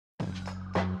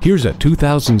Here's a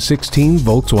 2016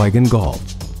 Volkswagen Golf.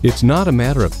 It's not a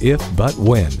matter of if, but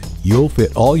when. You'll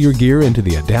fit all your gear into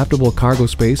the adaptable cargo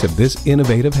space of this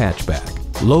innovative hatchback.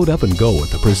 Load up and go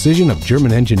with the precision of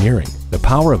German engineering, the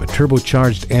power of a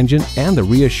turbocharged engine, and the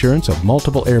reassurance of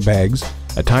multiple airbags,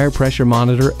 a tire pressure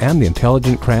monitor, and the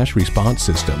intelligent crash response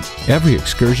system. Every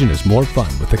excursion is more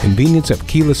fun with the convenience of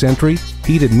keyless entry,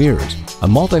 heated mirrors, a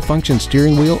multifunction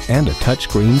steering wheel, and a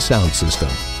touchscreen sound system.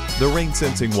 The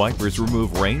rain-sensing wipers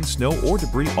remove rain, snow, or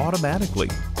debris automatically.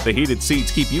 The heated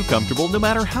seats keep you comfortable no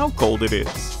matter how cold it is.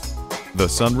 The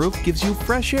sunroof gives you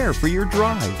fresh air for your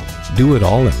drive. Do it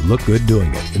all and look good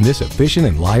doing it in this efficient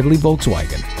and lively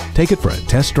Volkswagen. Take it for a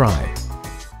test drive.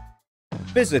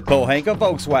 Visit Pohanka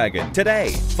Volkswagen today.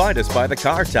 Find us by the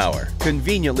car tower,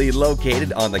 conveniently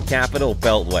located on the Capitol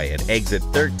Beltway at exit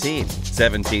 13,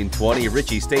 1720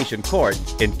 Ritchie Station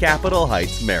Court in Capitol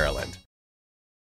Heights, Maryland.